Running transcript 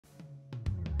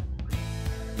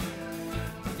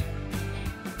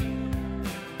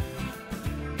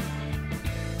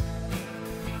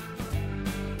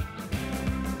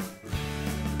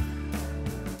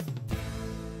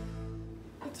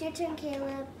your turn,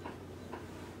 Caleb.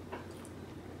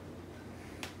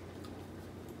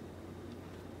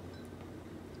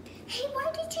 Hey,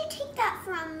 why did you take that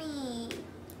from me?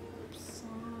 I'm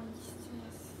sorry,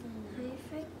 Sissy. I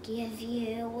forgive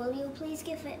you. Will you please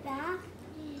give it back?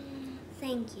 Yeah.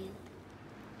 Thank you.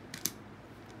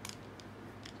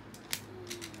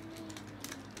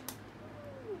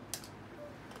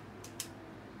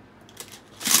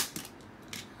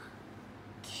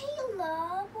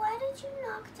 Caleb, why did you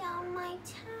knock down my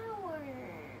tower?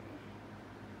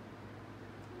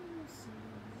 I'm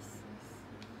sorry, Sissy.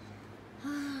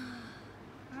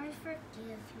 I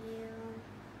forgive you.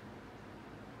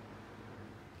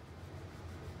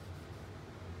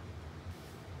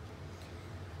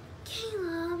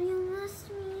 Caleb, you messed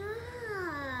me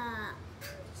up.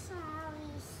 I'm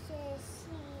sorry,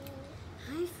 Sissy.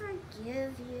 I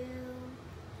forgive you.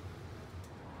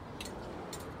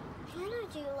 Hannah,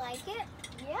 do you like it?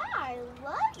 Yeah, I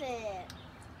love it.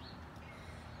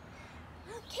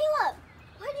 Caleb,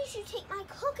 why did you take my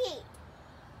cookie?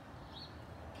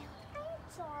 I'm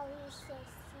sorry,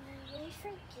 Sissy. I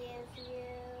forgive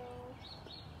you.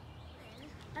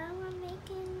 We're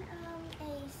making a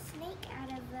snake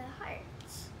out of the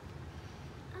heart.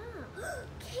 Oh,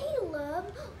 Caleb,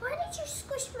 why did you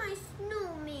squish my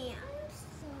snowman? I'm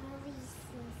sorry,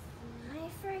 Sissy. I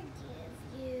forgive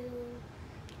you.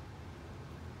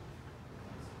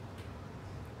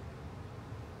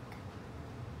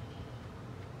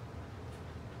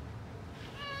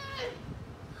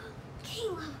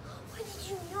 Caleb, why did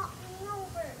you knock me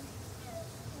over?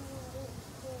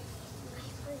 I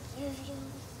forgive you.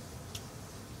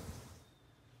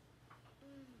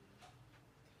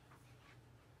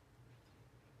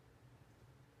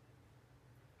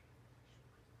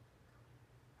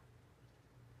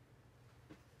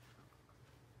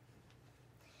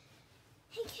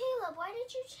 Hey Caleb, why did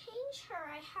you change her?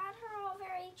 I had her all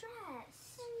very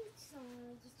dressed. I'm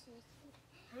sorry, Sissy.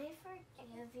 I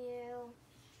forgive you.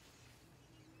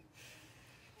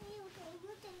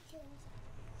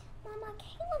 Mama,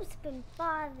 Caleb's been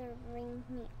bothering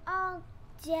me all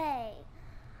day.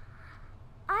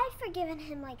 I've forgiven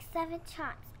him like 7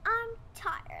 times. I'm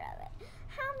tired of it.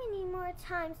 How many more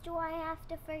times do I have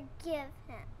to forgive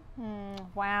him?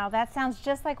 Wow, that sounds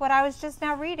just like what I was just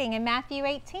now reading in Matthew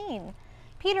 18.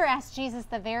 Peter asked Jesus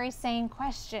the very same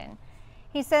question.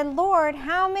 He said, Lord,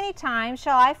 how many times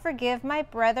shall I forgive my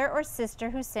brother or sister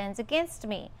who sins against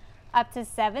me? Up to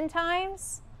 7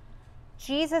 times?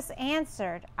 Jesus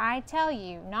answered, I tell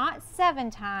you, not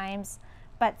 7 times,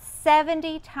 but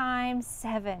 70 times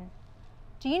 7.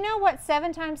 Do you know what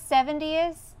 7 times 70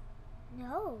 is?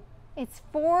 No. It's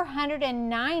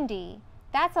 490.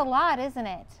 That's a lot, isn't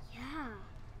it? Yeah.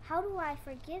 How do I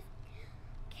forgive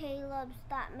Caleb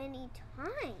that many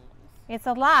times? It's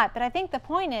a lot, but I think the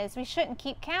point is we shouldn't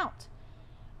keep count.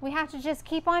 We have to just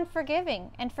keep on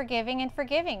forgiving and forgiving and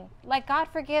forgiving, like God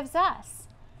forgives us.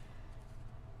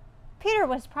 Peter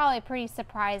was probably pretty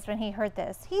surprised when he heard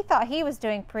this. He thought he was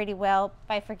doing pretty well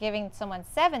by forgiving someone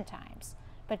 7 times,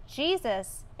 but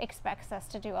Jesus expects us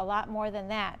to do a lot more than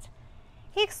that.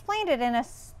 He explained it in a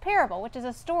parable, which is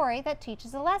a story that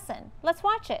teaches a lesson. Let's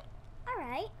watch it. All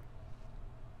right.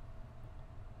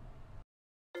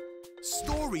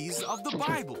 Stories of the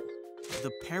Bible.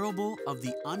 The parable of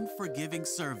the unforgiving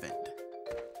servant.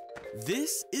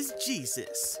 This is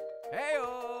Jesus,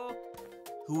 Hey-o!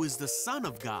 who is the Son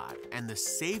of God and the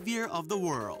Savior of the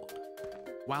world.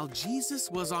 While Jesus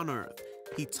was on earth,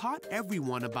 he taught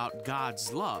everyone about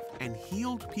God's love and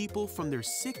healed people from their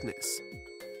sickness.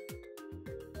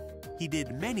 He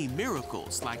did many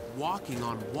miracles like walking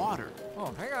on water.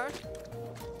 Oh, hey guys.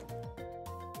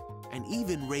 And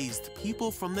even raised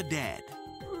people from the dead.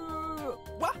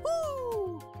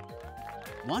 Wahoo!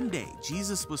 One day,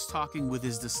 Jesus was talking with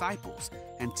his disciples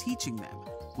and teaching them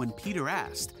when Peter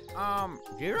asked,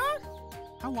 Did I?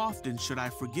 How often should I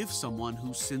forgive someone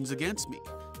who sins against me?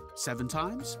 7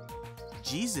 times?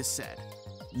 Jesus said,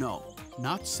 No,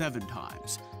 not 7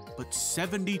 times, but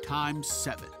 70 times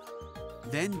 7.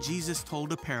 Then Jesus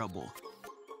told a parable.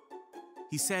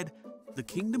 He said, The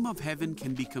kingdom of heaven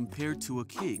can be compared to a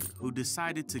king who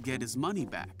decided to get his money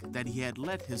back that he had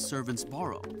let his servants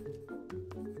borrow.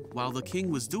 While the king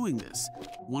was doing this,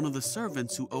 one of the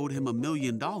servants who owed him $1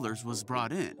 million was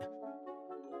brought in.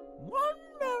 $1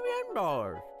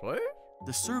 million, please?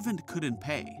 The servant couldn't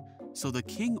pay, so the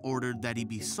king ordered that he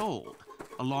be sold,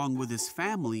 along with his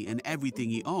family and everything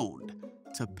he owned,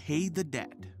 to pay the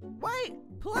debt. Wait,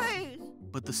 please!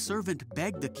 But the servant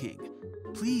begged the king,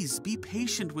 Please be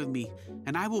patient with me,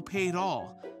 and I will pay it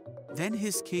all. Then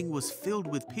his king was filled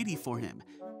with pity for him,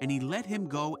 and he let him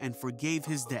go and forgave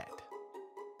his debt.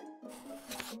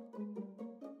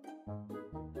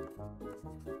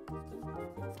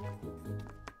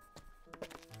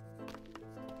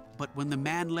 But when the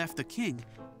man left the king,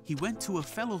 he went to a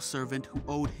fellow servant who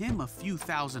owed him a few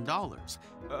 $1,000s.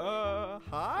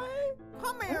 Hi?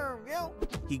 Come here, you.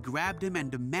 He grabbed him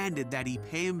and demanded that he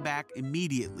pay him back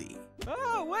immediately.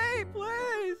 Oh, wait,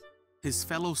 please. His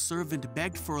fellow servant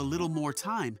begged for a little more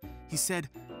time. He said,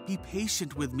 "Be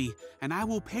patient with me, and I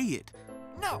will pay it."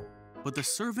 No. But the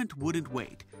servant wouldn't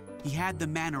wait. He had the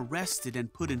man arrested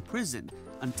and put in prison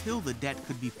until the debt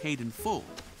could be paid in full.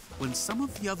 When some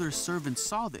of the other servants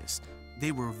saw this,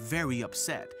 they were very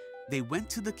upset. They went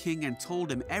to the king and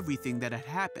told him everything that had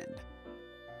happened.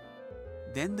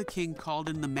 Then the king called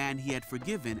in the man he had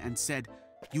forgiven and said,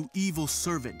 "You evil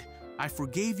servant, I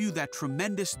forgave you that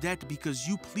tremendous debt because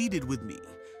you pleaded with me.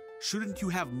 Shouldn't you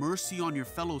have mercy on your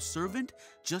fellow servant,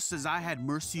 just as I had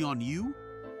mercy on you?"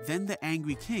 Then the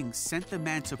angry king sent the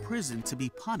man to prison to be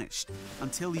punished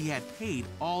until he had paid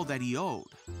all that he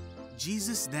owed.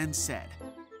 Jesus then said,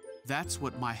 "That's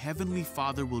what my heavenly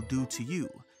Father will do to you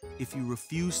if you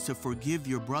refuse to forgive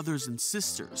your brothers and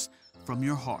sisters from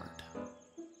your heart."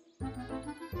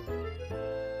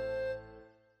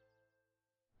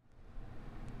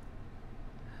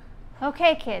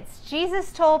 Okay, kids,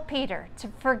 Jesus told Peter to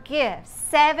forgive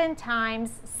 7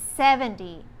 times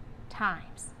 70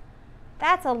 times.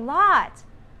 That's a lot.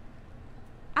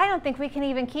 I don't think we can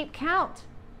even keep count.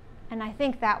 And I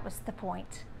think that was the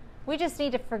point. We just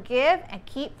need to forgive and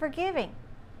keep forgiving.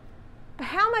 But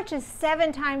how much is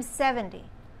 7 times 70?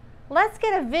 Let's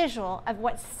get a visual of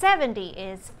what 70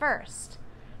 is first.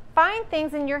 Find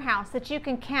things in your house that you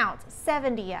can count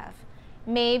 70 of.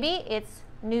 Maybe it's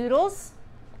noodles,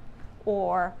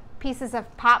 or pieces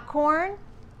of popcorn,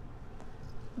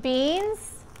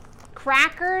 beans,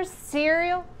 crackers,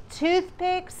 cereal,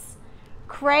 toothpicks,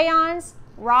 crayons,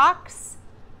 rocks,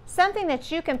 something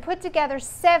that you can put together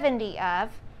 70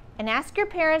 of, and ask your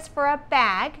parents for a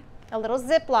bag, a little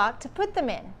Ziploc, to put them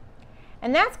in.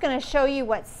 And that's going to show you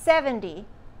what 70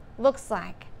 looks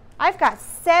like. I've got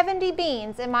 70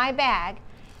 beans in my bag,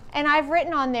 and I've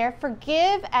written on there,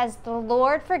 "Forgive as the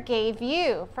Lord forgave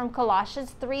you," from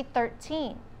Colossians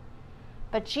 3:13.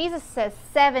 But Jesus says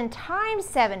 7 times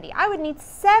 70. I would need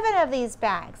 7 of these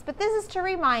bags. But this is to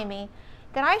remind me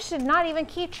that I should not even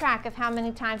keep track of how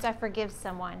many times I forgive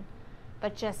someone,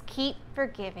 but just keep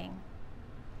forgiving.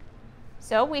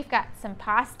 So we've got some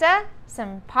pasta,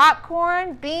 some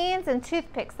popcorn, beans, and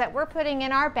toothpicks that we're putting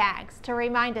in our bags to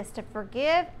remind us to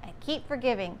forgive and keep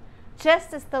forgiving,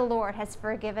 just as the Lord has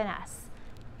forgiven us.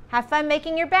 Have fun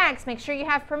making your bags. Make sure you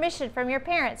have permission from your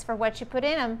parents for what you put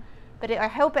in them. But I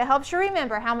hope it helps you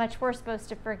remember how much we're supposed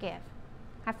to forgive.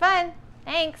 Have fun.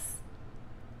 Thanks.